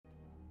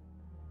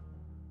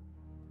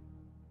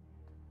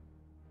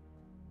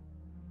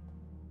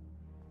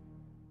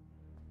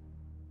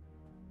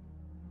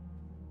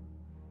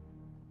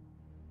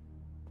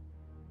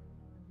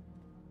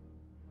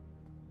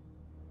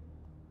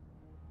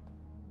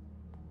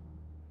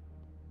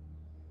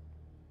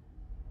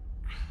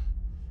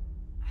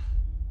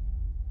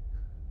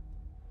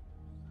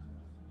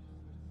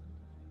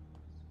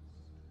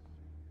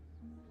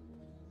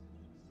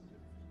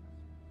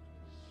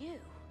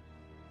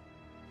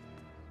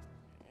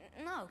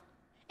No,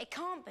 it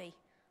can't be.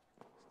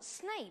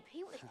 Snape,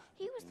 he was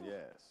the...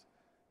 Yes,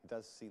 he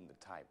does seem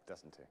the type,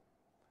 doesn't he?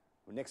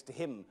 Well, next to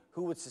him,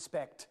 who would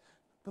suspect?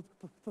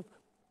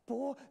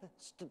 Poor,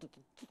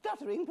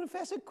 stuttering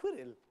Professor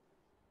Quirrell.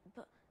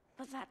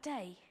 But that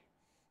day,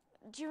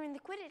 during the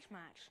Quidditch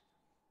match,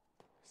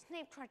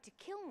 Snape tried to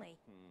kill me.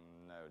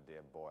 No,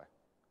 dear boy.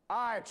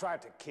 I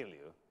tried to kill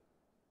you.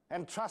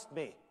 And trust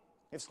me,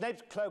 if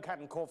Snape's cloak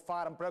hadn't caught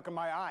fire and broken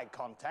my eye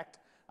contact,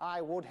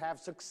 I would have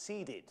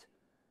succeeded.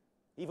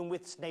 Even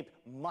with Snape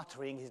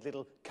muttering his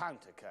little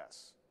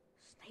counter-curse.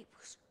 Snape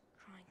was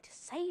trying to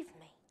save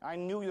me. I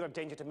knew you were a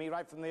danger to me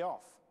right from the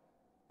off.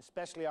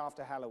 Especially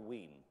after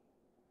Halloween.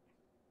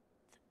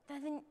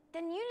 Then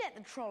you let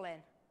the troll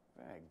in.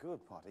 Very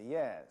good, Potter,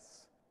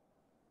 yes.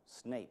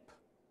 Snape,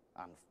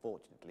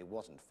 unfortunately,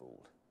 wasn't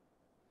fooled.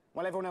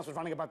 While everyone else was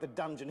running about the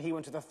dungeon, he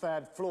went to the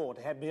 3rd floor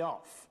to head me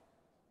off.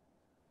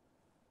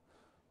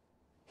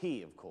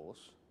 He, of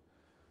course,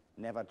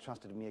 never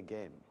trusted me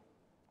again.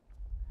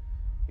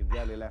 He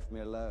rarely left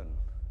me alone.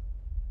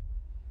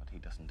 But he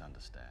doesn't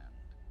understand.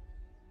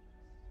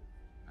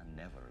 I'm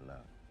never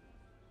alone.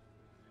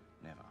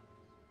 Never.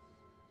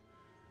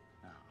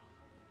 Now,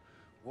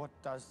 what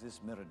does this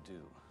mirror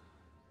do?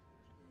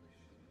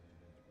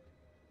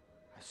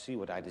 I see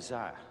what I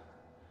desire.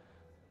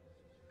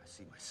 I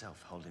see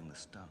myself holding the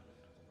stone.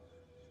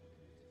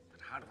 But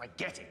how do I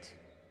get it?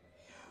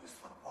 Use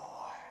the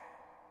boy.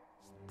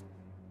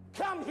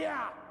 Come here,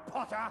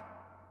 Potter!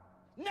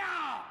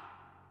 Now!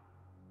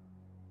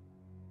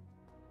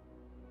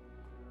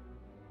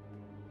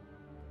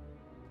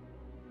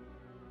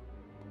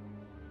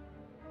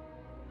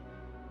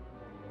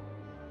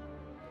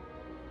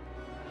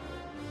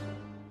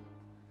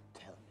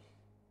 Tell me,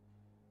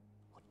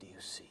 what do you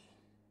see?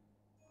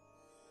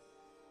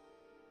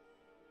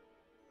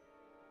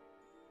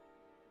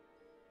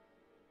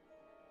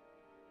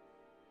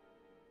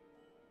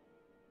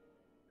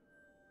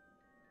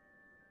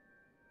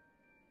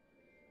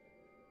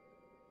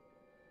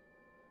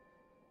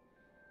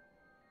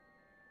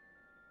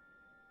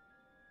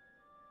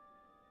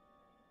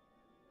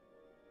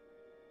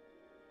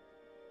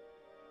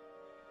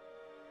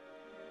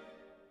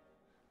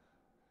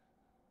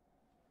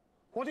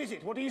 What is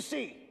it? What do you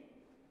see?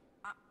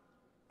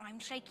 I'm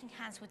shaking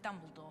hands with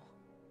Dumbledore.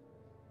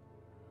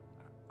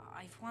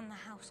 I've won the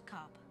House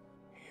Cup.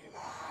 He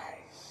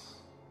lies.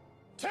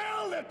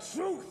 Tell the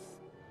truth!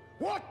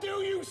 What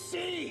do you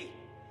see?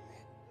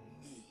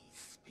 Let me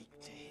speak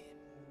to him.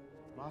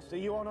 Master,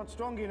 you are not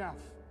strong enough.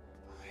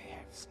 I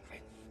have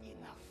strength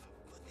enough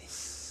for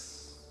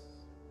this.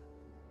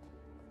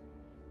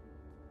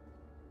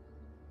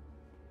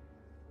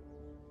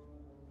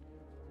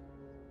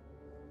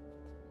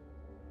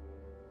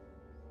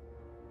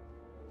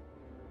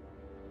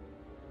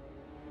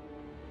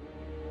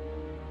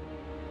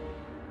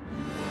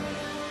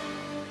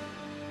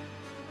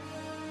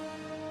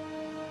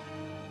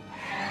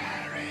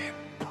 Harry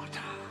Potter,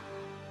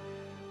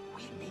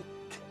 we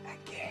meet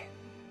again.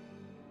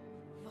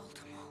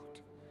 Voldemort.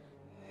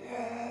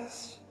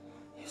 Yes,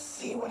 you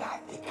see what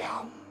I've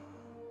become.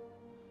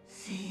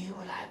 See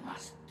what I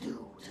must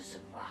do to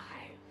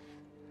survive.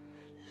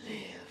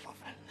 Live of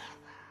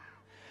another.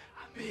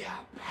 A mere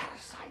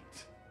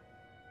parasite.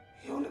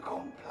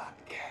 Unicorn blood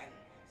can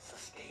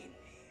sustain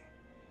me,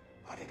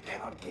 but it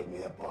cannot give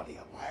me a body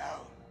of my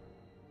own.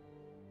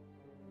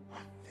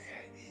 But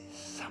there is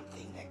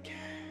something that can.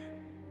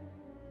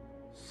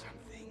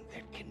 Something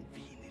that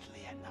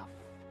conveniently enough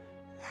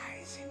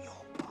lies in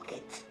your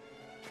pocket.